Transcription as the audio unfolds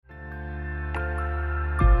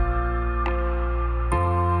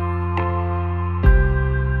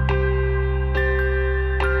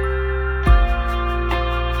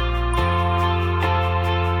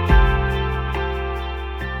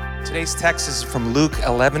Today's text is from Luke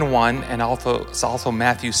 11:1, and it's also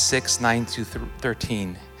Matthew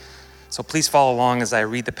 6:9-13. So please follow along as I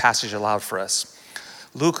read the passage aloud for us.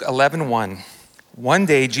 Luke 11:1. One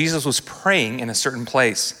day Jesus was praying in a certain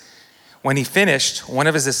place. When he finished, one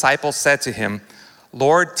of his disciples said to him,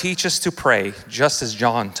 "Lord, teach us to pray, just as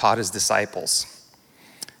John taught his disciples."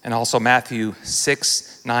 And also Matthew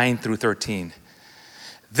 6:9-13.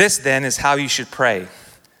 This then is how you should pray.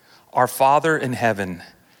 Our Father in heaven,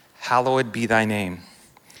 hallowed be thy name.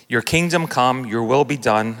 Your kingdom come, your will be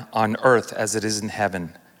done on earth as it is in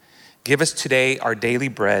heaven. Give us today our daily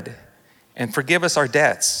bread, and forgive us our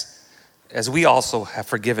debts, as we also have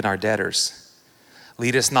forgiven our debtors.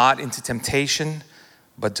 Lead us not into temptation,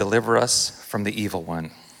 but deliver us from the evil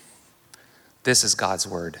one. This is God's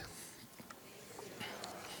word.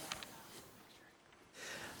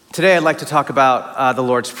 Today I'd like to talk about the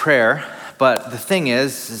Lord's Prayer, but the thing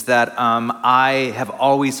is that I have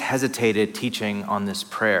always hesitated teaching on this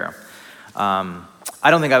prayer. I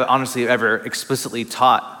don't think I've honestly ever explicitly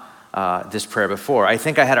taught this prayer before. I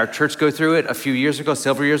think I had our church go through it a few years ago,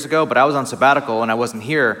 several years ago, but I was on sabbatical and I wasn't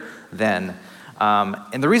here then.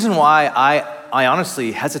 And the reason why I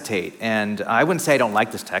honestly hesitate, and I wouldn't say I don't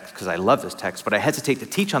like this text because I love this text, but I hesitate to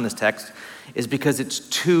teach on this text is because it's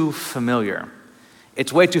too familiar.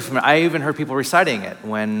 It's way too familiar. I even heard people reciting it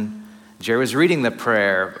when Jerry was reading the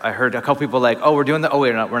prayer. I heard a couple people like, "Oh, we're doing the, oh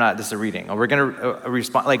wait, no, we're not, this is a reading. Oh, we're gonna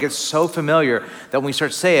respond." Like, it's so familiar that when we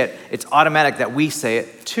start to say it, it's automatic that we say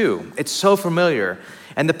it too. It's so familiar.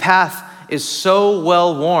 And the path is so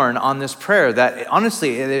well worn on this prayer that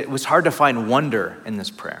honestly, it was hard to find wonder in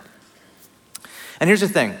this prayer. And here's the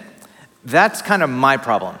thing, that's kind of my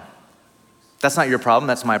problem. That's not your problem,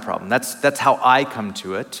 that's my problem. That's how I come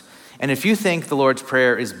to it. And if you think the Lord's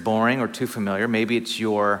Prayer is boring or too familiar, maybe it's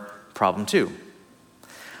your problem too.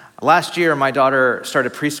 Last year, my daughter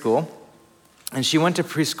started preschool, and she went to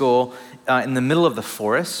preschool in the middle of the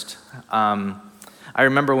forest. I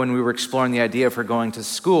remember when we were exploring the idea of her going to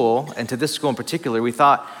school, and to this school in particular, we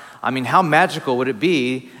thought, how magical would it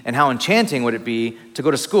be and how enchanting would it be to go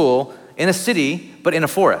to school in a city, but in a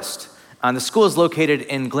forest? The school is located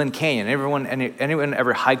in Glen Canyon. Anyone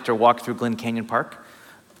ever hiked or walked through Glen Canyon Park?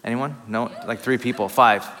 Anyone? No? Like 3 people,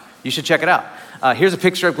 5. You should check it out. Here's a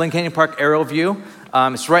picture of Glen Canyon Park aerial view.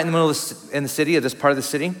 It's right in the middle of in the city, of this part of the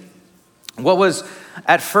city. What was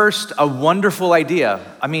at first a wonderful idea,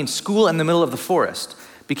 school in the middle of the forest,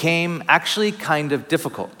 became actually kind of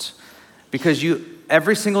difficult because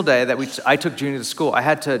every single day that I took Junior to school, I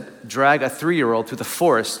had to drag a 3-year-old through the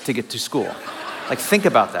forest to get to school. Like, think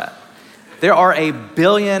about that. There are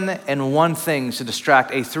 1,000,000,001 things to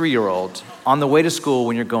distract a 3-year-old on the way to school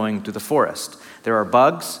when you're going through the forest. There are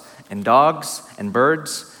bugs and dogs and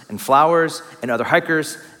birds and flowers and other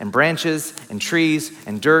hikers and branches and trees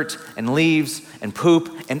and dirt and leaves and poop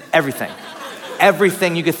and everything.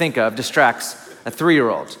 Everything you could think of distracts a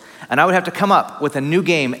 3-year-old. And I would have to come up with a new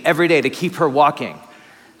game every day to keep her walking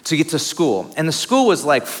to get to school. And the school was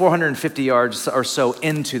like 450 yards or so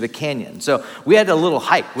into the canyon. So we had a little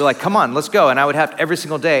hike. We're like, come on, let's go. And I would have to every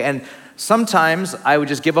single day. And sometimes I would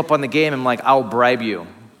just give up on the game and I'll bribe you.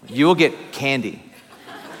 You will get candy.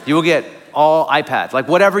 You will get all iPads, like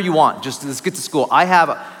whatever you want. Just let's get to school. I have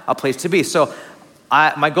a place to be. So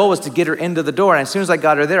my goal was to get her into the door. And as soon as I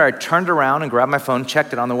got her there, I turned around and grabbed my phone,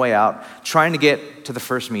 checked it on the way out, trying to get to the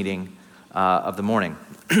first meeting of the morning.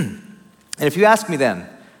 And if you ask me then,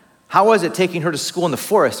 how was it taking her to school in the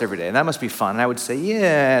forest every day? And that must be fun. And I would say,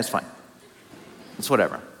 yeah, it's fine. It's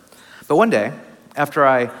whatever. But one day, after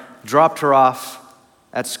I dropped her off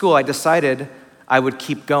at school, I decided I would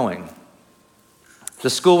keep going. The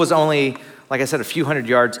school was only, like I said, a few hundred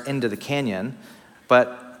yards into the canyon,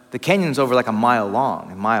 but the canyon's over like a mile long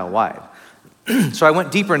and mile wide. So I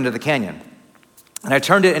went deeper into the canyon, and I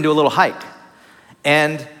turned it into a little hike.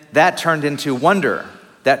 And that turned into wonder.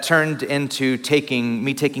 That turned into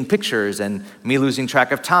me taking pictures and me losing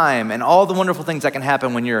track of time and all the wonderful things that can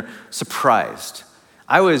happen when you're surprised.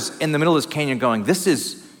 I was in the middle of this canyon going, this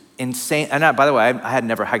is insane. And by the way, I had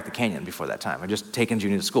never hiked the canyon before that time. I'd just taken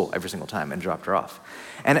Junie to school every single time and dropped her off.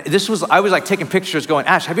 And I was like taking pictures going,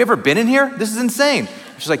 Ash, have you ever been in here? This is insane.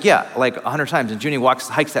 She's like, yeah, like 100 times. And Junie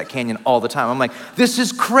hikes that canyon all the time. I'm like, this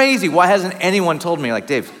is crazy. Why hasn't anyone told me? Like,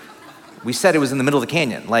 Dave, we said it was in the middle of the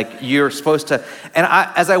canyon. Like, you're supposed to. And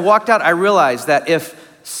as I walked out, I realized that if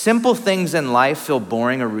simple things in life feel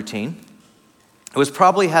boring or routine, it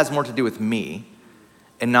probably has more to do with me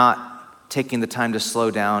and not taking the time to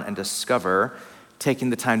slow down and discover,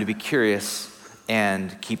 taking the time to be curious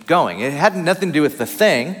and keep going. It had nothing to do with the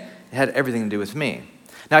thing. It had everything to do with me.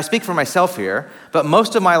 Now, I speak for myself here, but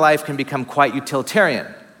most of my life can become quite utilitarian.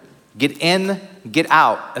 get in, get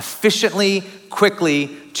out, efficiently,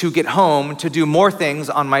 quickly, to get home, to do more things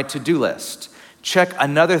on my to-do list. Check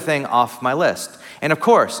another thing off my list. And of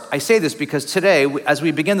course, I say this because today, as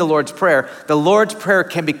we begin the Lord's Prayer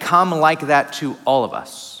can become like that to all of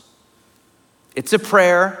us. It's a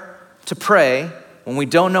prayer to pray when we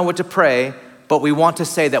don't know what to pray, but we want to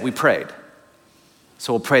say that we prayed.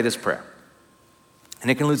 So we'll pray this prayer. And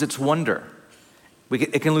it can lose its wonder.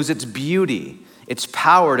 It can lose its beauty, its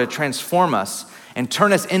power to transform us and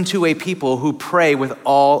turn us into a people who pray with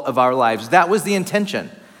all of our lives. That was the intention,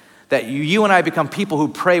 that you and I become people who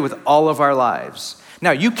pray with all of our lives.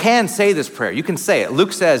 Now, you can say this prayer. You can say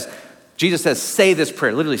it. Jesus says, say this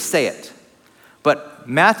prayer, literally say it. But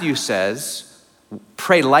Matthew says,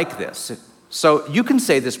 pray like this. So you can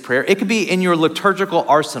say this prayer. It could be in your liturgical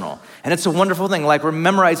arsenal. And it's a wonderful thing, like we're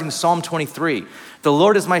memorizing Psalm 23. The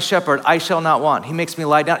Lord is my shepherd, I shall not want. He makes me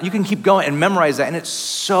lie down. You can keep going and memorize that. And it's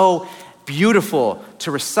so beautiful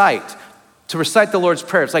to recite the Lord's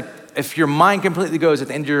Prayer. It's like if your mind completely goes at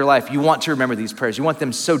the end of your life, you want to remember these prayers. You want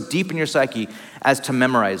them so deep in your psyche as to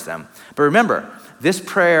memorize them. But remember, this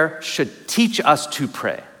prayer should teach us to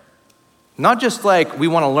pray. Not just like we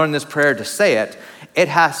want to learn this prayer to say it,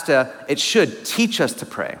 it should teach us to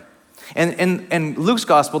pray. And in Luke's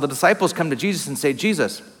gospel, the disciples come to Jesus and say,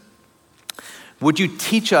 Jesus, would you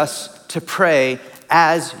teach us to pray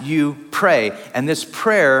as you pray? And this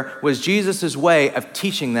prayer was Jesus' way of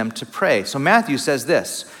teaching them to pray. So Matthew says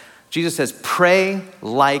this. Jesus says, pray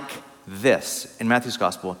like this. In Matthew's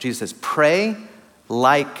gospel, Jesus says, pray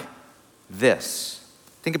like this.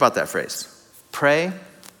 Think about that phrase. Pray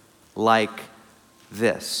like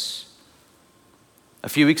this. A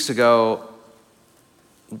few weeks ago,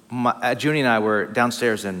 Junie and I were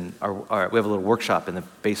downstairs in we have a little workshop in the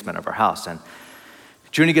basement of our house. And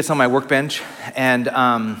Junie gets on my workbench and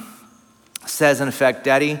says, in effect,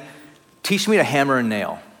 Daddy, teach me to hammer a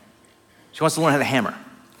nail. She wants to learn how to hammer.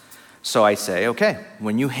 So I say, okay,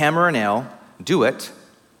 when you hammer a nail, do it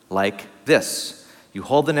like this. You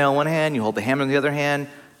hold the nail in one hand, you hold the hammer in the other hand,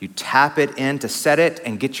 you tap it in to set it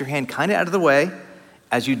and get your hand kind of out of the way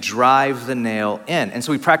as you drive the nail in. And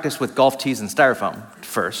so we practice with golf tees and styrofoam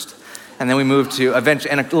first, and then we moved to and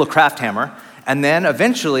a little craft hammer. And then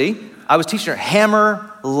eventually, I was teaching her,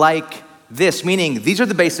 hammer like this, meaning these are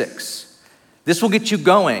the basics. This will get you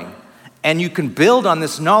going, and you can build on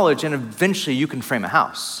this knowledge, and eventually you can frame a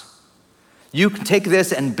house. You can take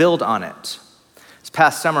this and build on it. This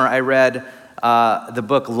past summer, I read the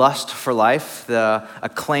book Lust for Life, the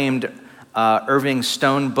acclaimed Irving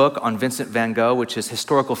Stone book on Vincent van Gogh, which is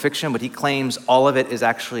historical fiction, but he claims all of it is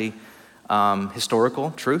actually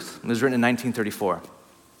historical truth. It was written in 1934.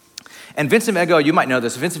 And Vincent van Gogh, you might know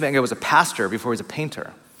this, Vincent van Gogh was a pastor before he was a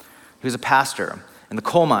painter. He was a pastor in the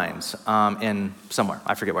coal mines in somewhere,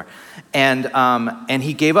 I forget where. And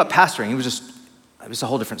he gave up pastoring. It was a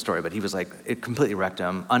whole different story, but he was like, it completely wrecked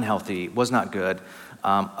him, unhealthy, was not good.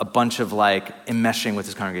 A bunch of enmeshing with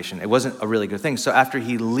his congregation. It wasn't a really good thing. So after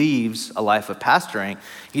he leaves a life of pastoring,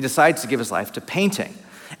 he decides to give his life to painting.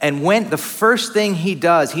 And when the first thing he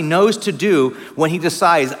does, he knows to do when he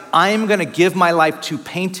decides, I'm gonna give my life to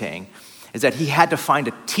painting, is that he had to find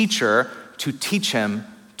a teacher to teach him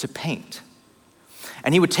to paint.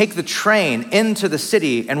 And he would take the train into the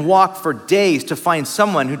city and walk for days to find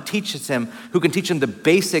someone who can teach him the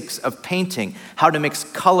basics of painting, how to mix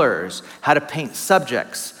colors, how to paint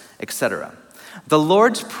subjects, etc. The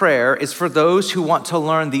Lord's Prayer is for those who want to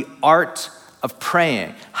learn the art of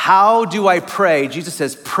praying. How do I pray? Jesus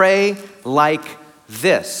says, pray like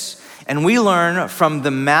this. And we learn from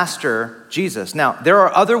the Master, Jesus. Now, there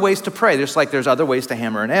are other ways to pray. There's other ways to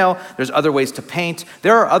hammer a nail. There's other ways to paint.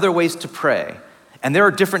 There are other ways to pray. And there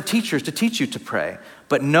are different teachers to teach you to pray,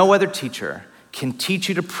 but no other teacher can teach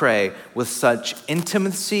you to pray with such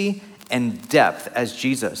intimacy and depth as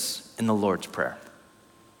Jesus in the Lord's Prayer.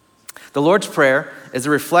 The Lord's Prayer is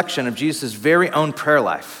a reflection of Jesus' very own prayer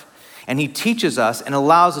life, and he teaches us and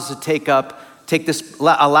allows us to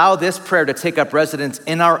allow this prayer to take up residence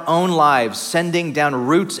in our own lives, sending down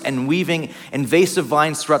roots and weaving invasive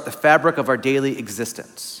vines throughout the fabric of our daily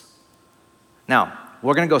existence. Now,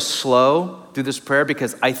 we're going to go slow through this prayer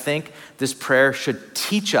because I think this prayer should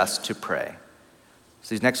teach us to pray.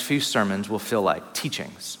 So these next few sermons will feel like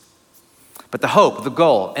teachings. But the hope, the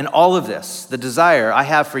goal, and all of this, the desire I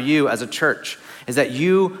have for you as a church is that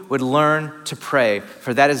you would learn to pray,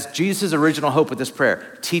 for that is Jesus' original hope with this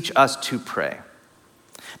prayer. Teach us to pray.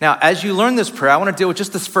 Now, as you learn this prayer, I want to deal with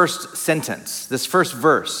just this first sentence, this first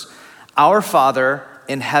verse. Our Father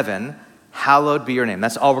in heaven, hallowed be your name.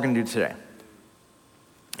 That's all we're going to do today.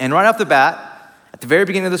 And right off the bat, at the very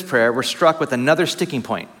beginning of this prayer, we're struck with another sticking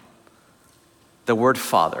point. the word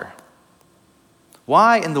Father.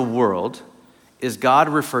 Why in the world is God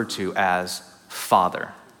referred to as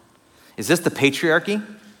Father? Is this the patriarchy?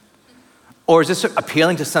 Or is this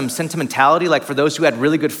appealing to some sentimentality, like for those who had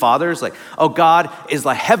really good fathers? Like, oh, God is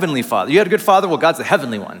the heavenly Father. You had a good father? Well, God's the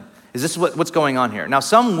heavenly one. Is this what's going on here? Now,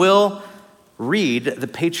 some will read the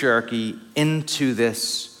patriarchy into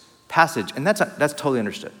this passage, and that's totally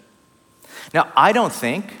understood. Now, I don't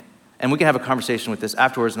think, and we can have a conversation with this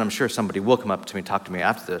afterwards, and I'm sure somebody will come up to me and talk to me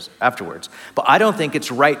afterwards, but I don't think it's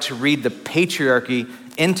right to read the patriarchy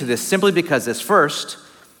into this simply because first,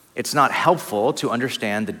 it's not helpful to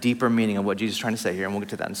understand the deeper meaning of what Jesus is trying to say here, and we'll get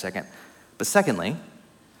to that in a second. But secondly,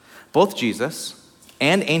 both Jesus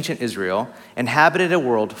and ancient Israel inhabited a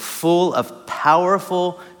world full of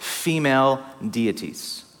powerful female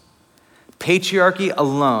deities. Patriarchy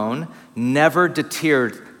alone never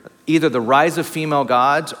deterred either the rise of female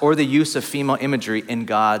gods or the use of female imagery in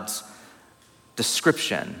God's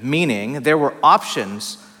description, meaning there were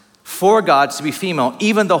options for gods to be female.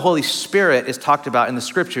 Even the Holy Spirit is talked about in the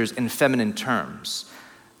scriptures in feminine terms.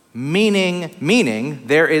 Meaning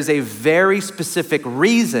there is a very specific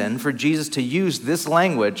reason for Jesus to use this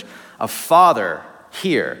language of father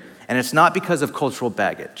here, and it's not because of cultural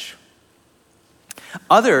baggage.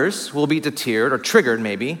 Others will be deterred or triggered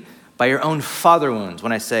maybe by your own father wounds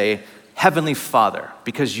when I say heavenly Father,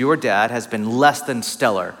 because your dad has been less than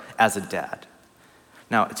stellar as a dad.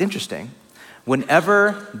 Now, it's interesting.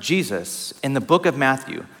 Whenever Jesus in the book of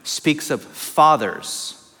Matthew speaks of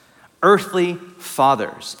fathers, earthly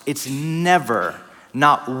fathers, it's never,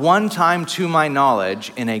 not one time to my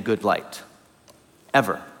knowledge, in a good light.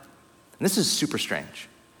 Ever. And this is super strange.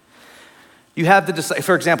 You have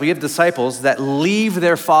for example, you have disciples that leave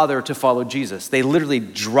their father to follow Jesus. They literally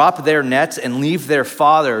drop their nets and leave their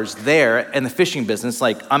fathers there in the fishing business,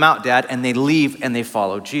 like, I'm out, Dad, and they leave and they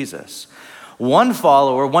follow Jesus. One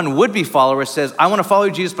would-be follower says, I want to follow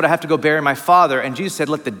Jesus, but I have to go bury my father. And Jesus said,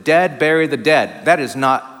 let the dead bury the dead. That's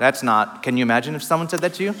not, can you imagine if someone said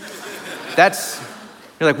that to you?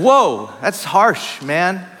 You're like, whoa, that's harsh,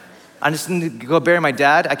 man. I just need to go bury my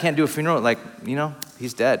dad. I can't do a funeral. Like,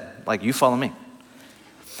 he's dead. Like, you follow me.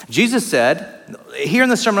 Jesus said, here in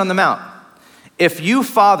the Sermon on the Mount, if you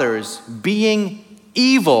fathers being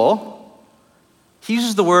evil, he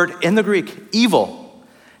uses the word in the Greek, evil.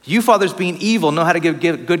 You fathers being evil know how to give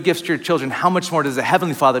good gifts to your children. How much more does the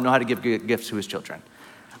Heavenly Father know how to give good gifts to his children?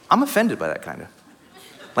 I'm offended by that kind of.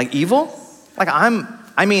 Like evil? Like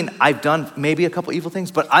I've done maybe a couple evil things,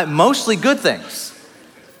 but mostly good things.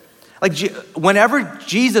 Like whenever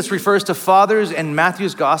Jesus refers to fathers in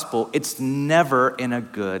Matthew's gospel, it's never in a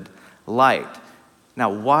good light. Now,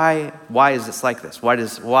 why is this like this? Why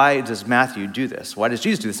does Matthew do this? Why does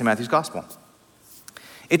Jesus do this in Matthew's gospel?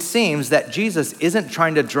 It seems that Jesus isn't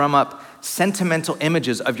trying to drum up sentimental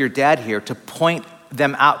images of your dad here to point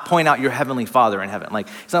out your heavenly Father in heaven. Like,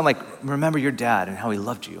 it's not like, remember your dad and how he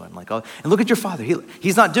loved you, and like, oh, and look at your father.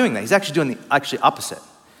 He's not doing that. He's actually doing the opposite.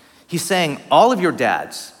 He's saying all of your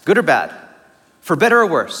dads, good or bad, for better or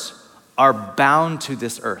worse, are bound to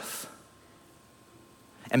this earth.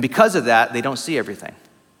 And because of that, they don't see everything.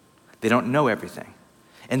 They don't know everything.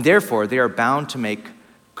 And therefore, they are bound to make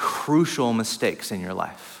crucial mistakes in your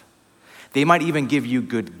life. They might even give you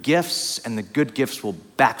good gifts, and the good gifts will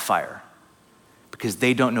backfire because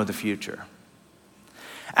they don't know the future.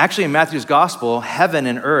 Actually, in Matthew's gospel, heaven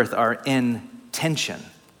and earth are in tension.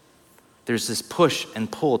 There's this push and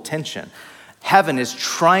pull tension. Heaven is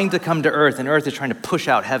trying to come to earth, and earth is trying to push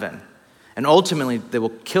out heaven. And ultimately, they will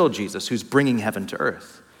kill Jesus, who's bringing heaven to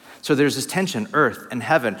earth. So there's this tension, earth and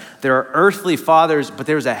heaven. There are earthly fathers, but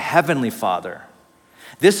there's a heavenly Father.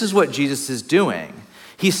 This is what Jesus is doing.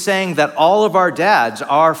 He's saying that all of our dads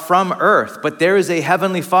are from earth, but there is a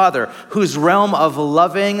heavenly Father whose realm of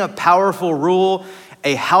loving, powerful rule,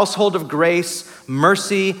 a household of grace,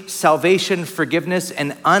 mercy, salvation, forgiveness,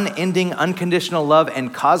 and unending, unconditional love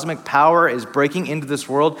and cosmic power is breaking into this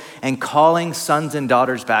world and calling sons and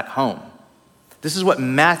daughters back home. This is what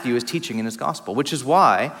Matthew is teaching in his gospel, which is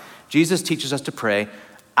why Jesus teaches us to pray,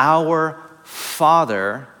 Our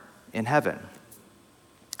Father in heaven.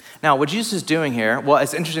 Now, what Jesus is doing here, well,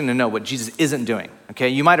 it's interesting to know what Jesus isn't doing, okay?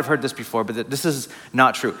 You might have heard this before, but this is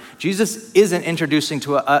not true. Jesus isn't introducing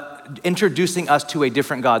us to a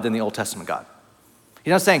different God than the Old Testament God.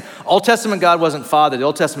 He's not saying Old Testament God wasn't Father, the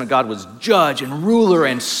Old Testament God was judge and ruler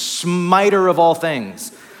and smiter of all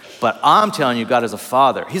things. But I'm telling you, God is a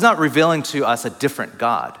Father. He's not revealing to us a different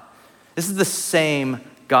God. This is the same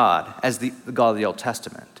God as the God of the Old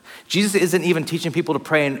Testament. Jesus isn't even teaching people to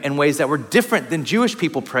pray in ways that were different than Jewish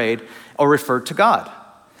people prayed or referred to God.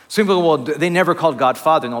 Some people go, well, they never called God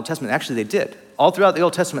Father in the Old Testament. Actually, they did. All throughout the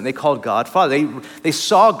Old Testament, they called God Father. They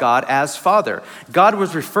saw God as Father. God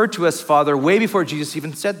was referred to as Father way before Jesus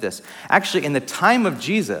even said this. Actually, in the time of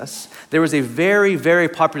Jesus, there was a very, very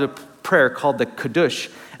popular prayer called the Kiddush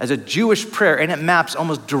as a Jewish prayer, and it maps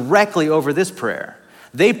almost directly over this prayer.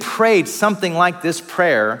 They prayed something like this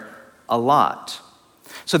prayer a lot.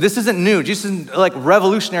 So this isn't new. Jesus isn't like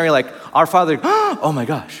revolutionary, like our Father, oh my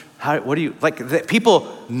gosh,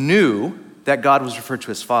 people knew that God was referred to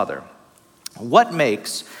as Father. What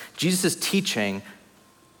makes Jesus' teaching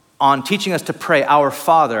on teaching us to pray our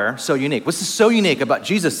Father so unique? What's so unique about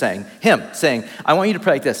Jesus saying, I want you to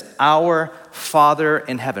pray like this, our Father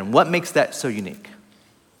in heaven? What makes that so unique?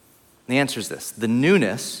 The answer is this: the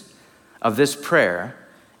newness of this prayer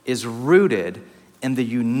is rooted in the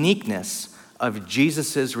uniqueness of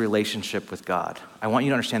Jesus' relationship with God. I want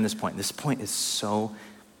you to understand this point. This point is so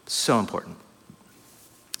important.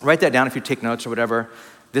 Write that down if you take notes or whatever.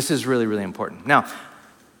 This is really, really important. Now,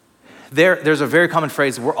 there's a very common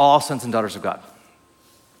phrase, we're all sons and daughters of God.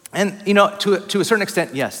 And, to a certain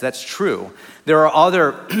extent, yes, that's true. There are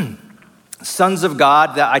other sons of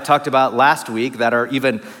God that I talked about last week that are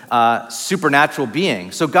even supernatural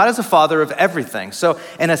beings. So God is a father of everything. So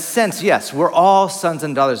in a sense, yes, we're all sons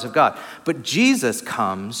and daughters of God. But Jesus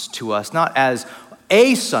comes to us not as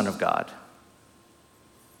a son of God,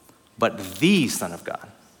 but the Son of God.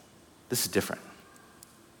 This is different.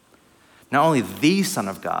 Not only the Son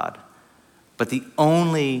of God, but the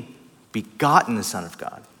only begotten Son of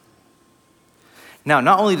God. Now,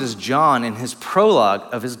 not only does John in his prologue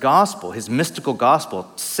of his gospel, his mystical gospel,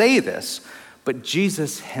 say this, but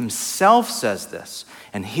Jesus himself says this.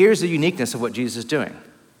 And here's the uniqueness of what Jesus is doing.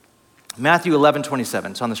 Matthew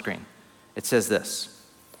 11:27, it's on the screen. It says this.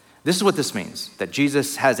 This is what this means, that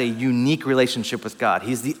Jesus has a unique relationship with God.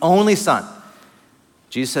 He's the only Son.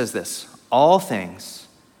 Jesus says this: all things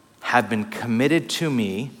have been committed to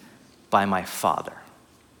me by my Father.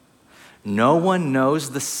 No one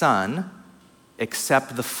knows the Son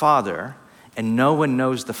except the Father, and no one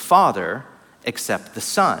knows the Father except the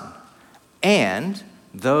Son, and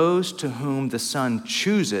those to whom the Son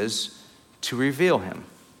chooses to reveal him.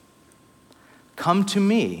 Come to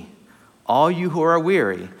me, all you who are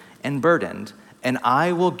weary and burdened, and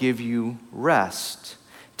I will give you rest.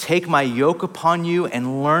 Take my yoke upon you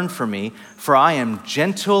and learn from me, for I am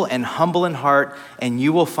gentle and humble in heart, and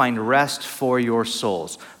you will find rest for your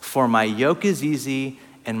souls. For my yoke is easy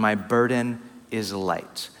and my burden is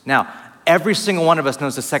light. Now, every single one of us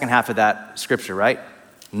knows the second half of that scripture, right?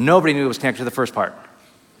 Nobody knew it was connected to the first part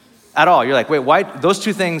at all. You're like, wait, why? Those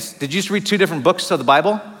two things, did you just read two different books of the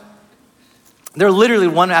Bible? They're literally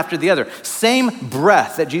one after the other. Same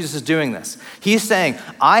breath that Jesus is doing this. He's saying,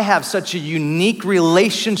 I have such a unique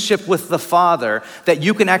relationship with the Father that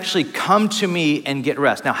you can actually come to me and get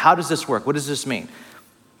rest. Now, how does this work? What does this mean?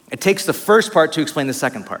 It takes the first part to explain the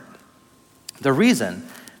second part. The reason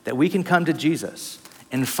that we can come to Jesus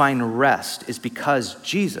and find rest is because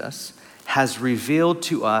Jesus has revealed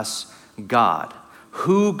to us God,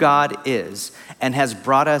 who God is, and has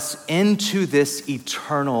brought us into this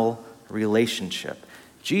eternal relationship.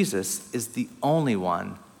 Jesus is the only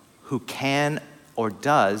one who can or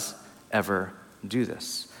does ever do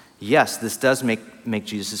this. Yes, this does make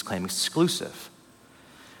Jesus' claim exclusive.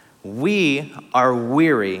 We are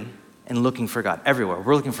weary and looking for God everywhere.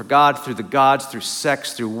 We're looking for God through the gods, through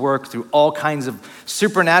sex, through work, through all kinds of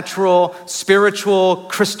supernatural, spiritual,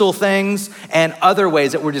 crystal things, and other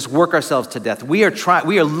ways that we just work ourselves to death. We are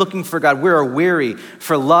looking for God. We are weary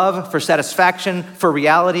for love, for satisfaction, for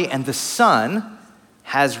reality, and the Son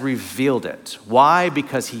has revealed it. Why?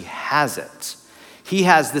 Because he has it. He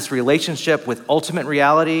has this relationship with ultimate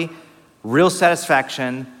reality, real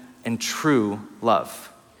satisfaction, and true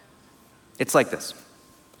love. It's like this.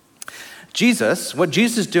 what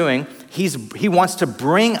Jesus is doing, he wants to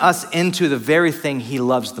bring us into the very thing he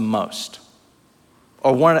loves the most.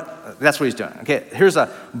 That's what he's doing. Okay, here's a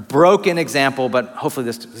broken example, but hopefully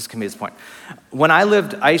this can be his point.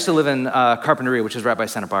 I used to live in Carpinteria, which is right by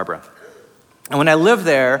Santa Barbara. And when I lived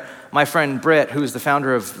there, my friend Britt, who is the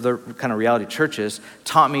founder of the kind of reality churches,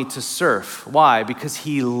 taught me to surf. Why? Because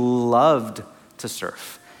he loved to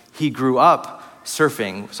surf. He grew up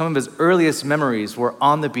surfing. Some of his earliest memories were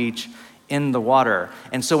on the beach in the water.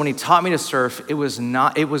 And so when he taught me to surf,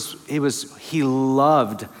 he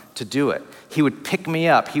loved to do it. He would pick me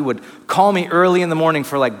up. He would call me early in the morning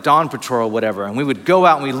for like dawn patrol or whatever. And we would go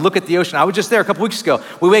out and we look at the ocean. I was just there a couple weeks ago.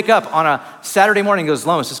 We wake up on a Saturday morning and goes,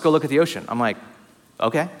 Lomas, let's go look at the ocean. I'm like,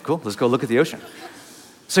 okay, cool. Let's go look at the ocean.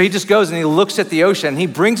 So he just goes and he looks at the ocean. He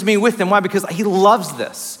brings me with him. Why? Because he loves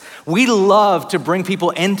this. We love to bring people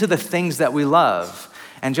into the things that we love.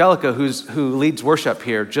 Angelica, who leads worship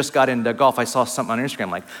here, just got into golf. I saw something on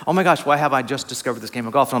Instagram like, oh my gosh, why have I just discovered this game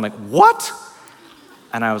of golf? And I'm like, what?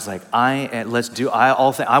 And I was like, I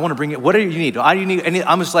want to bring it. What do you need?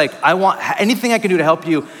 I'm just like, I want anything I can do to help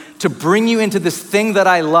you, to bring you into this thing that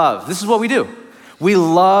I love. This is what we do. We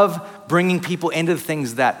love bringing people into the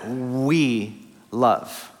things that we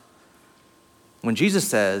love. When Jesus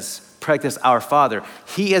says, pray like this, our Father,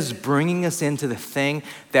 he is bringing us into the thing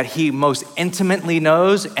that he most intimately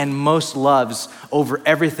knows and most loves over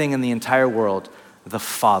everything in the entire world, the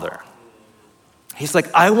Father. He's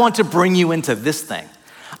like, I want to bring you into this thing.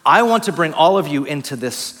 I want to bring all of you into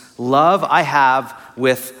this love I have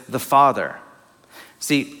with the Father.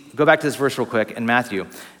 See, go back to this verse real quick in Matthew.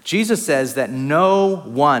 Jesus says that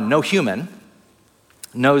no human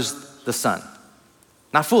knows the Son.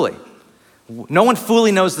 Not fully. No one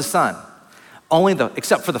fully knows the Son,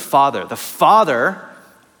 except for the Father. The Father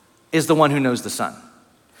is the one who knows the Son.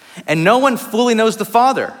 And no one fully knows the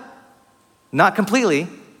Father, not completely,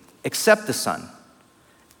 except the Son.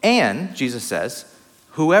 And, Jesus says,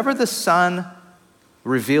 whoever the Son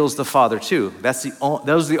reveals the Father to,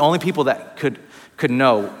 those are the only people that could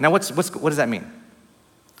know. Now, what does that mean?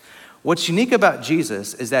 What's unique about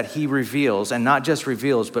Jesus is that he reveals, and not just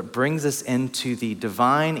reveals, but brings us into the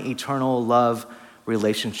divine, eternal love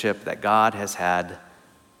relationship that God has had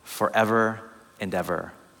forever and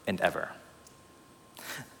ever and ever.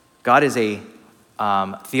 God is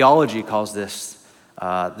theology calls this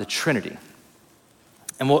the Trinity.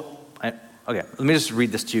 And okay, let me just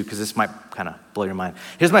read this to you because this might kind of blow your mind.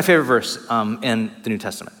 Here's my favorite verse in the New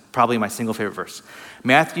Testament, probably my single favorite verse.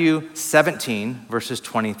 Matthew 17, verses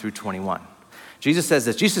 20 through 21. Jesus says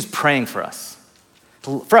this. Jesus is praying for us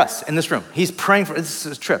in this room. He's praying for, this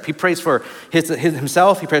is a trip. He prays for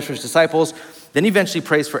himself, he prays for his disciples, then he eventually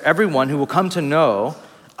prays for everyone who will come to know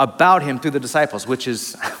about him through the disciples, which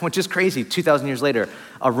is crazy. 2,000 years later,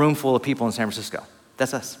 a room full of people in San Francisco.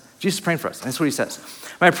 That's us. Jesus is praying for us. And that's what he says.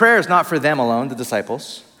 My prayer is not for them alone, the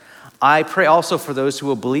disciples. I pray also for those who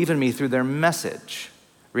will believe in me through their message,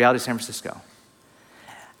 Reality San Francisco.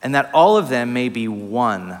 And that all of them may be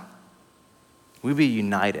one. We be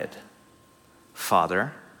united.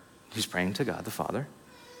 Father, he's praying to God the Father.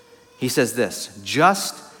 He says this,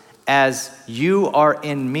 just as you are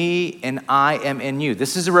in me and I am in you.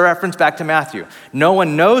 This is a reference back to Matthew. No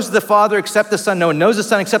one knows the Father except the Son. No one knows the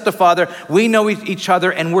Son except the Father. We know each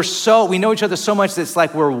other, and we know each other so much that it's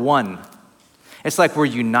like we're one. It's like we're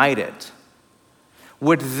united.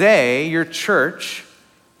 Would they, your church,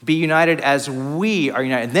 be united as we are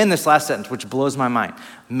united? And then this last sentence, which blows my mind.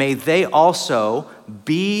 May they also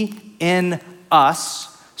be in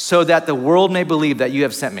us so that the world may believe that you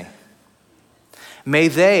have sent me. May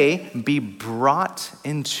they be brought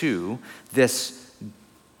into this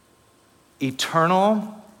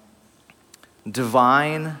eternal,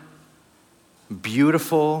 divine,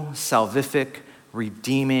 beautiful, salvific,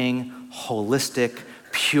 redeeming, holistic,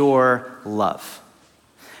 pure love.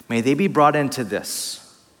 May they be brought into this.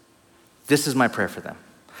 This is my prayer for them.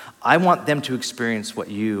 I want them to experience what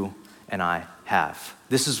you and I have.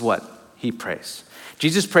 This is what he prays.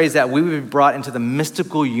 Jesus prays that we would be brought into the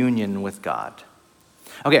mystical union with God.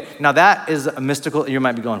 Okay, now that is a mystical, you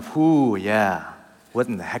might be going, whoo, yeah. What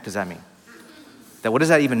in the heck does that mean? What does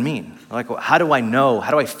that even mean? Like, how do I know?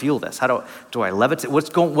 How do I feel this? How do I levitate?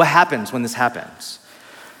 What happens when this happens?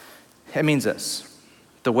 It means this.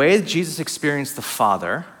 The way Jesus experienced the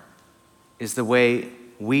Father is the way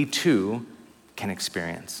we too can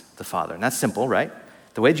experience the Father. And that's simple, right?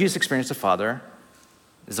 The way Jesus experienced the Father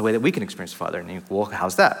is the way that we can experience the Father. And you, well,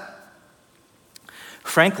 how's that?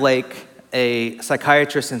 Frank Lake, a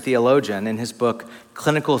psychiatrist and theologian, in his book,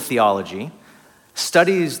 Clinical Theology,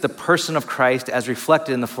 studies the person of Christ as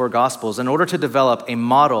reflected in the four Gospels in order to develop a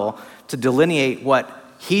model to delineate what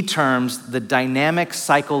he terms the dynamic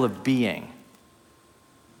cycle of being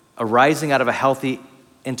arising out of a healthy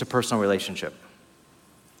interpersonal relationship.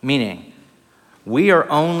 Meaning, we are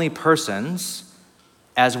only persons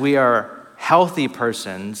as we are healthy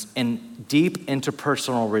persons in deep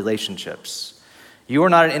interpersonal relationships. You are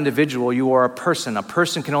not an individual, you are a person. A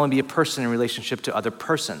person can only be a person in relationship to other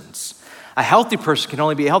persons. A healthy person can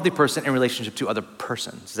only be a healthy person in relationship to other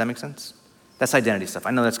persons. Does that make sense? That's identity stuff.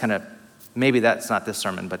 I know that's kind of, maybe that's not this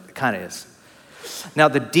sermon, but it kind of is. Now,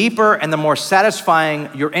 the deeper and the more satisfying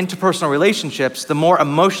your interpersonal relationships, the more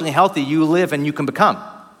emotionally healthy you live and you can become.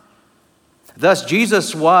 Thus,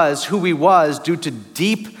 Jesus was who he was due to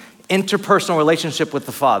deep interpersonal relationship with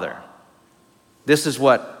the Father. This is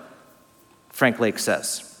what Frank Lake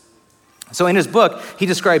says. So in his book, he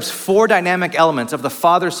describes 4 dynamic elements of the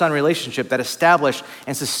father-son relationship that establish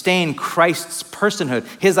and sustain Christ's personhood,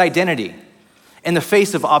 his identity, in the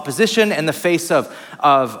face of opposition, in the face of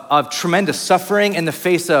tremendous suffering, in the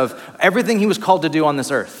face of everything he was called to do on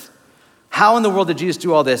this earth. How in the world did Jesus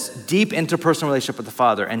do all this deep interpersonal relationship with the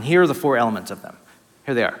Father? And here are the 4 elements of them.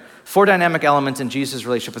 Here they are. 4 dynamic elements in Jesus'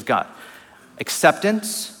 relationship with God.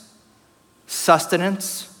 Acceptance,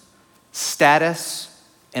 sustenance, status,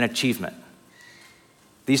 and achievement.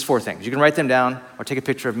 These 4 things. You can write them down or take a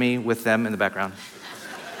picture of me with them in the background.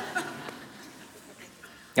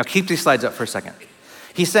 Now keep these slides up for a second.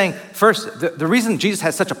 He's saying, first, the reason Jesus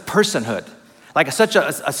has such a personhood, like such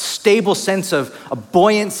a stable sense of a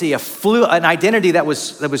buoyancy, an identity that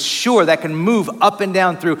was sure, that can move up and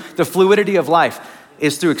down through the fluidity of life,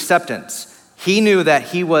 is through acceptance. He knew that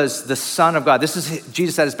he was the Son of God. This is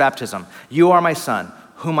Jesus at his baptism. You are my Son,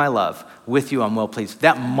 whom I love. With you I'm well pleased.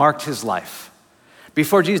 That marked his life.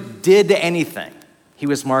 Before Jesus did anything, he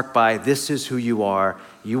was marked by, this is who you are.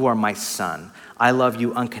 You are my Son. I love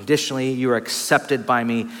you unconditionally. You are accepted by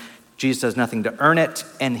me. Jesus does nothing to earn it,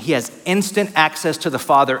 and he has instant access to the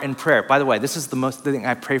Father in prayer. By the way, this is the thing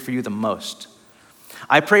I pray for you the most.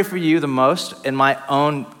 I pray for you the most in my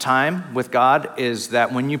own time with God is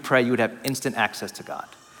that when you pray, you would have instant access to God.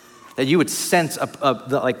 That you would sense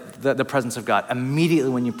the presence of God immediately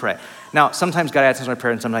when you pray. Now, sometimes God answers my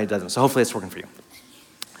prayer and sometimes he doesn't, so hopefully it's working for you.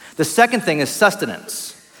 The second thing is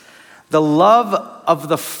sustenance. The love of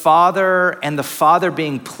the Father and the Father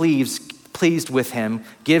being pleased with him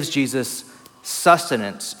gives Jesus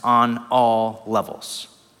sustenance on all levels.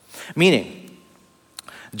 Meaning,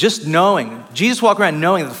 just knowing, Jesus walked around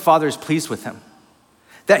knowing that the Father is pleased with him.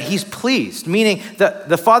 That he's pleased, meaning that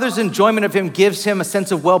the Father's enjoyment of him gives him a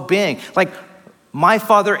sense of well-being. Like, my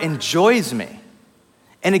Father enjoys me.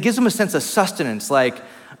 And it gives him a sense of sustenance. Like,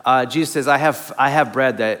 Jesus says, I have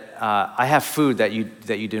bread I have food that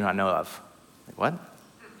you do not know of. Like, what?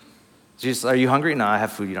 Jesus, are you hungry? No, I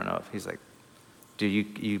have food you don't know of. He's like,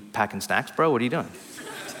 you packing snacks, bro? What are you doing?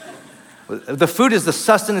 The food is the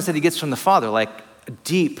sustenance that he gets from the Father, like a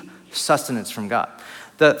deep sustenance from God.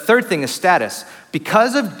 The third thing is status.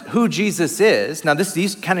 Because of who Jesus is, now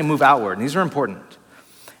these kind of move outward, and these are important.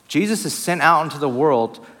 Jesus is sent out into the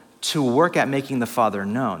world to work at making the Father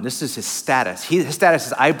known. This is his status. His status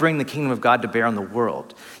is, I bring the kingdom of God to bear on the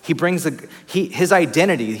world. He brings his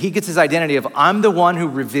identity. He gets his identity of, I'm the one who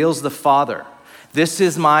reveals the Father. This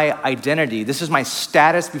is my identity. This is my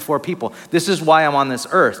status before people. This is why I'm on this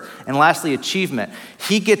earth. And lastly, achievement.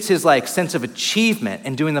 He gets his sense of achievement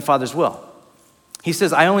in doing the Father's will. He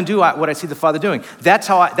says, I only do what I see the Father doing. That's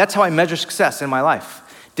how I measure success in my life.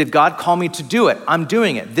 Did God call me to do it? I'm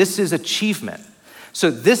doing it. This is achievement.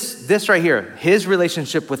 So this right here, his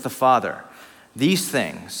relationship with the Father, these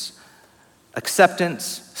things,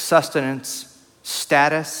 acceptance, sustenance,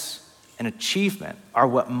 status, and achievement are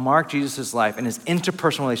what mark Jesus' life and his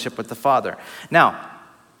interpersonal relationship with the Father. Now,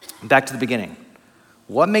 back to the beginning.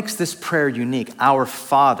 What makes this prayer unique, our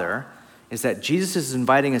Father, is that Jesus is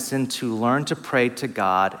inviting us in to learn to pray to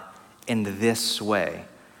God in this way.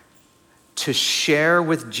 To share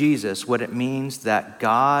with Jesus what it means that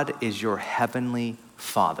God is your heavenly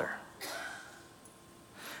Father.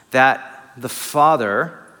 That the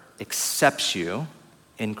Father accepts you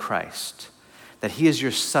in Christ. That he is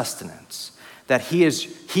your sustenance. That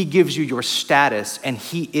he gives you your status and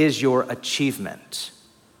he is your achievement.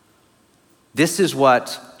 This is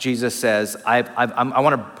what Jesus says,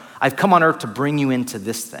 I've come on earth to bring you into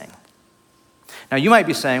this thing. Now you might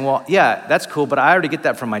be saying, well, yeah, that's cool, but I already get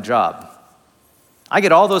that from my job. I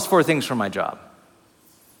get all those 4 things from my job.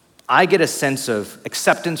 I get a sense of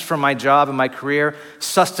acceptance from my job and my career,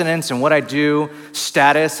 sustenance and what I do,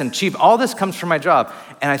 status and achievement. All this comes from my job.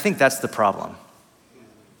 And I think that's the problem.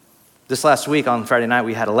 This last week on Friday night,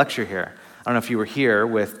 we had a lecture here. I don't know if you were here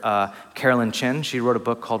with Carolyn Chin. She wrote a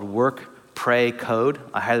book called Work, Pray, Code.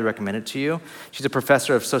 I highly recommend it to you. She's a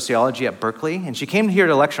professor of sociology at Berkeley. And she came here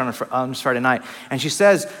to lecture on this Friday night. And she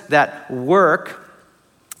says that work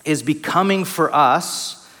is becoming for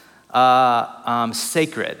us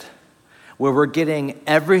sacred, where we're getting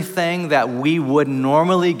everything that we would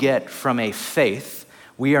normally get from a faith,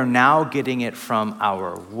 we are now getting it from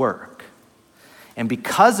our work. And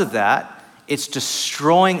because of that, it's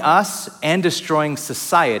destroying us and destroying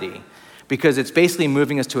society, because it's basically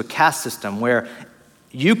moving us to a caste system where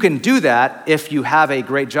you can do that if you have a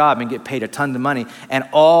great job and get paid a ton of money and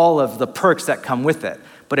all of the perks that come with it.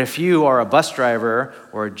 But if you are a bus driver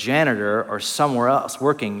or a janitor or somewhere else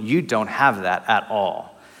working, you don't have that at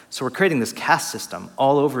all. So we're creating this caste system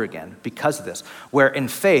all over again because of this, where in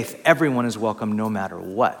faith, everyone is welcome no matter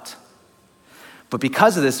what. But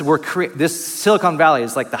because of this, this Silicon Valley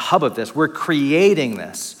is like the hub of this. We're creating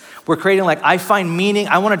this. We're creating like, I find meaning.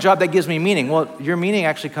 I want a job that gives me meaning. Well, your meaning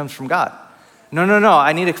actually comes from God. No.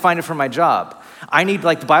 I need to find it from my job. I need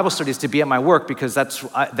like the Bible studies to be at my work because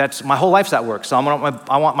that's my whole life's at work. So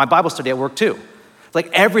I want my Bible study at work too.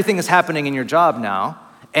 Like everything is happening in your job now,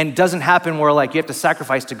 and it doesn't happen where like you have to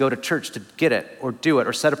sacrifice to go to church to get it or do it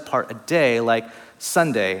or set apart a day like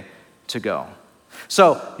Sunday to go.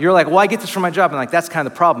 So you're like, well, I get this from my job. And like, that's kind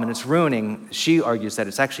of the problem. And it's ruining, she argues that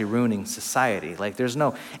it's actually ruining society. Like there's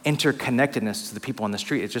no interconnectedness to the people on the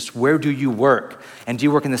street. It's just, where do you work? And do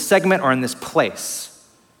you work in this segment or in this place?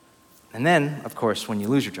 And then, of course, when you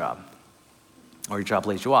lose your job, or your job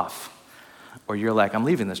lays you off, or you're like, I'm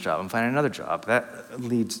leaving this job, I'm finding another job, that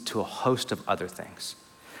leads to a host of other things.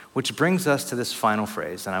 Which brings us to this final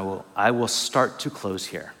phrase, and I will start to close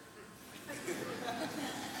here.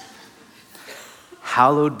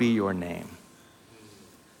 Hallowed be your name.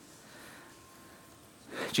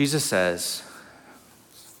 Jesus says,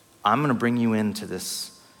 I'm going to bring you into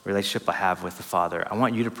this relationship I have with the Father. I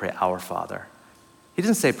want you to pray, our Father. He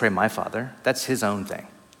doesn't say pray my Father. That's his own thing.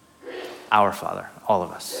 Our Father, all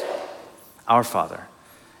of us. Our Father.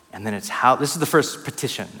 And then this is the first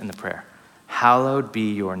petition in the prayer. Hallowed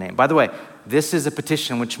be your name. By the way, this is a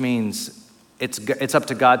petition, which means it's up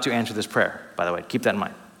to God to answer this prayer, by the way. Keep that in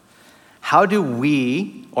mind. How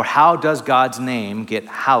does God's name get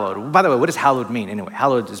hallowed? By the way, what does hallowed mean anyway?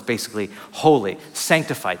 Hallowed is basically holy,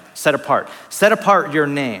 sanctified, set apart. Set apart your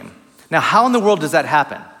name. Now, how in the world does that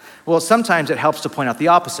happen? Well, sometimes it helps to point out the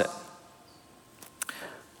opposite.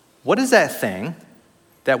 What is that thing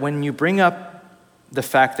that when you bring up the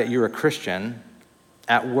fact that you're a Christian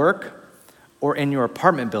at work or in your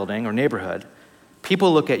apartment building or neighborhood,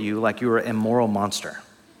 people look at you like you're an immoral monster?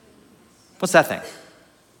 What's that thing?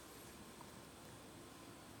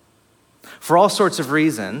 For all sorts of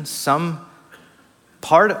reasons,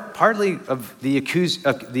 partly of the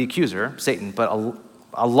accuser, Satan, but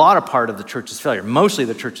a lot of part of the church's failure, mostly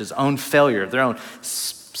the church's own failure, their own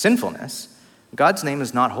sinfulness. God's name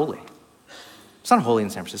is not holy. It's not holy in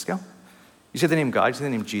San Francisco. You say the name God, you say the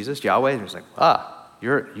name Jesus, Yahweh, and it's like,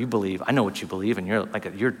 you believe. I know what you believe, and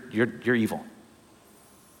you're evil.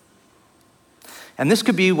 And this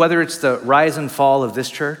could be whether it's the rise and fall of this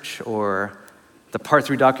church or the Part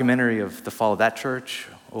 3 documentary of the fall of that church,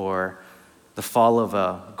 or the fall of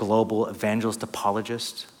a global evangelist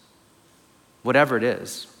apologist, whatever it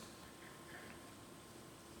is.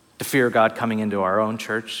 The fear of God coming into our own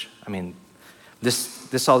church. I mean,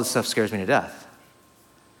 all this stuff scares me to death.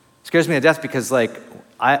 It scares me to death because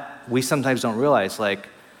we sometimes don't realize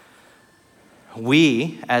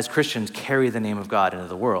we as Christians carry the name of God into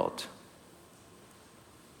the world.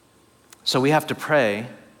 So we have to pray,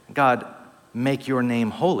 God, make your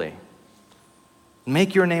name holy.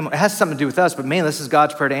 Make your name, it has something to do with us, but mainly this is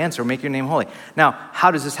God's prayer to answer, make your name holy. Now,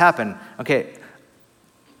 how does this happen? Okay,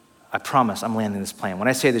 I promise I'm landing this plane. When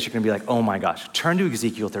I say this, you're gonna be like, oh my gosh. Turn to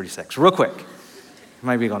Ezekiel 36, real quick. You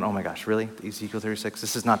might be going, oh my gosh, really? Ezekiel 36?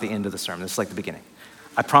 This is not the end of the sermon, this is like the beginning.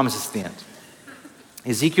 I promise it's the end.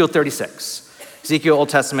 Ezekiel 36. Ezekiel, Old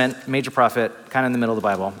Testament, major prophet, kind of in the middle of the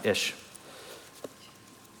Bible-ish.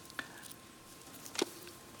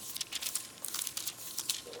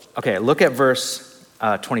 Okay, look at verse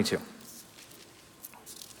 22.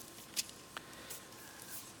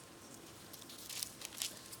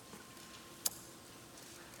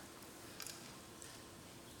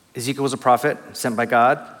 Ezekiel was a prophet sent by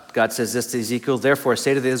God. God says this to Ezekiel, therefore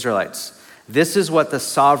say to the Israelites, this is what the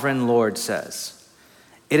sovereign Lord says.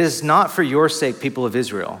 It is not for your sake, people of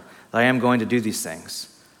Israel, that I am going to do these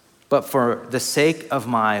things, but for the sake of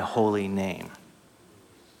my holy name,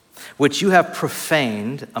 which you have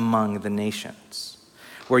profaned among the nations,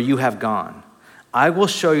 where you have gone. I will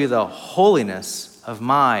show you the holiness of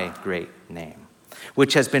my great name,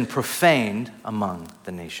 which has been profaned among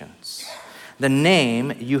the nations. The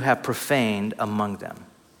name you have profaned among them.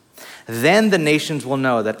 Then the nations will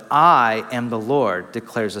know that I am the Lord,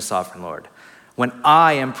 declares the sovereign Lord, when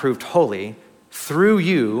I am proved holy through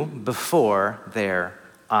you before their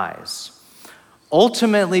eyes.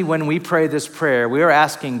 Ultimately, when we pray this prayer, we are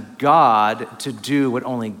asking God to do what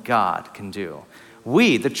only God can do.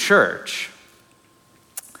 We, the church,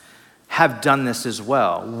 have done this as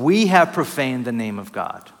well. We have profaned the name of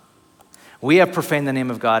God. We have profaned the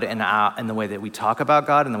name of God in the way that we talk about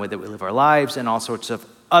God, in the way that we live our lives, and all sorts of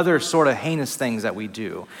other sort of heinous things that we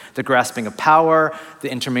do. The grasping of power,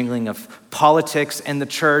 the intermingling of politics in the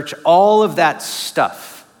church, all of that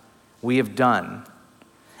stuff we have done.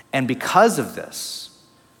 And because of this,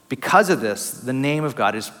 Because of this, the name of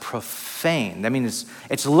God is profaned. I mean,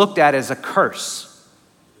 it's looked at as a curse.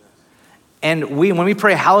 And when we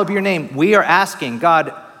pray, hallowed be your name, we are asking,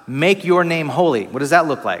 God, make your name holy. What does that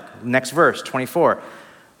look like? Next verse, 24.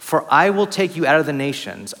 For I will take you out of the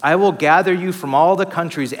nations. I will gather you from all the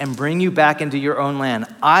countries and bring you back into your own land.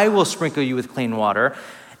 I will sprinkle you with clean water,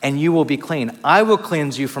 and you will be clean. I will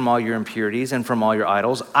cleanse you from all your impurities and from all your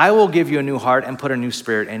idols. I will give you a new heart and put a new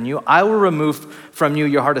spirit in you. I will remove from you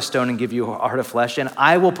your heart of stone and give you a heart of flesh. And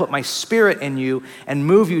I will put my spirit in you and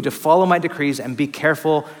move you to follow my decrees and be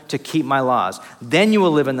careful to keep my laws. Then you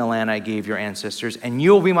will live in the land I gave your ancestors, and you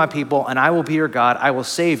will be my people, and I will be your God. I will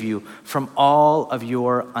save you from all of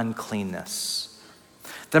your uncleanness.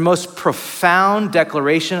 The most profound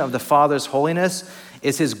declaration of the Father's holiness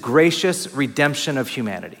is his gracious redemption of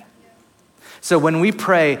humanity. So when we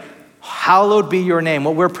pray, hallowed be your name,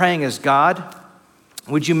 what we're praying is, God,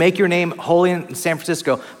 would you make your name holy in San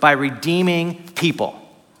Francisco by redeeming people?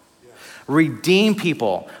 Redeem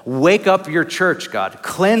people. Wake up your church, God.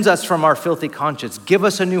 Cleanse us from our filthy conscience. Give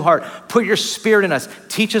us a new heart. Put your spirit in us.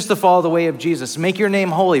 Teach us to follow the way of Jesus. Make your name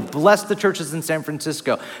holy. Bless the churches in San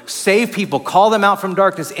Francisco. Save people. Call them out from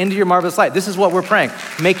darkness into your marvelous light. This is what we're praying.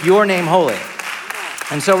 Make your name holy.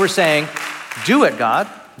 And so we're saying, do it, God.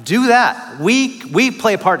 Do that. We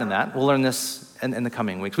play a part in that. We'll learn this in the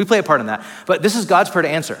coming weeks. We play a part in that. But this is God's prayer to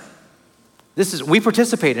answer. We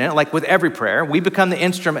participate in it, like with every prayer. We become the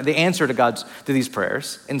instrument, the answer to these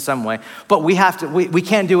prayers in some way. But we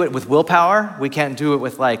can't do it with willpower. We can't do it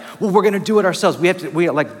with we're going to do it ourselves.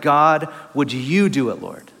 God, would you do it,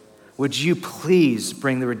 Lord? Would you please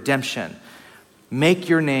bring the redemption? Make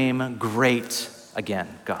your name great again,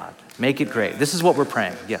 God. Make it great. This is what we're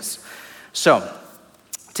praying, yes. So,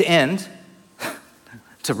 to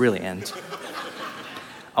really end,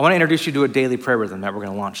 I want to introduce you to a daily prayer rhythm that we're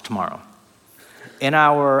going to launch tomorrow. In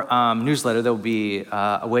our newsletter, there will be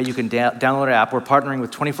a way you can download an app. We're partnering with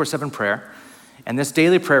 24/7 Prayer, and this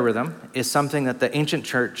daily prayer rhythm is something that the ancient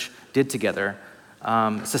church did together.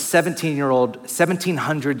 It's a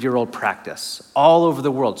 1,700-year-old practice all over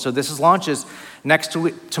the world. So this launches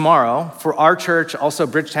tomorrow for our church. Also,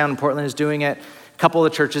 Bridgetown in Portland is doing it. A couple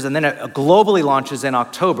of the churches, and then it globally launches in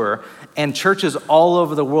October. And churches all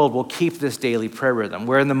over the world will keep this daily prayer rhythm,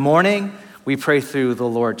 where in the morning we pray through the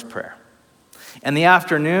Lord's Prayer. In the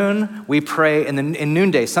afternoon, we pray in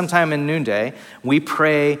noonday. Sometime in noonday, we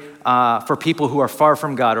pray for people who are far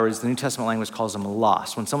from God, or as the New Testament language calls them,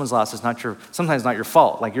 lost. When someone's lost, it's sometimes not your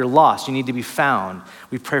fault. Like, you're lost, you need to be found.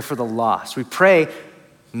 We pray for the lost. We pray,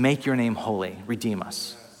 make your name holy, redeem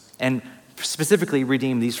us. And specifically,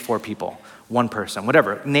 redeem these 4 people, one person,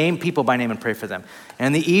 whatever. Name people by name and pray for them. And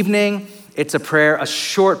in the evening, it's a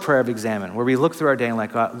short prayer of examine, where we look through our day and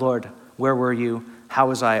Lord, where were you? How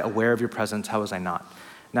was I aware of your presence? How was I not?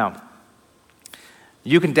 Now,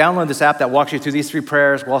 you can download this app that walks you through these 3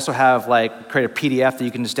 prayers. We'll also have create a PDF that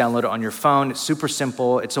you can just download it on your phone. It's super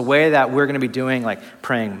simple. It's a way that we're going to be doing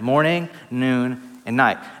praying morning, noon, and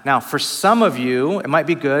night. Now, for some of you, it might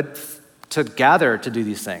be good to gather to do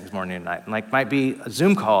these things morning and night. Might be a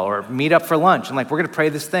Zoom call or meet up for lunch. And we're going to pray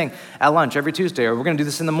this thing at lunch every Tuesday, or we're going to do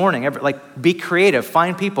this in the morning. Be creative.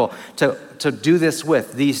 Find people to do this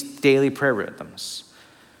with, these daily prayer rhythms.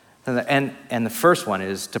 And the first one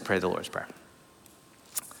is to pray the Lord's Prayer.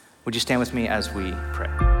 Would you stand with me as we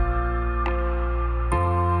pray?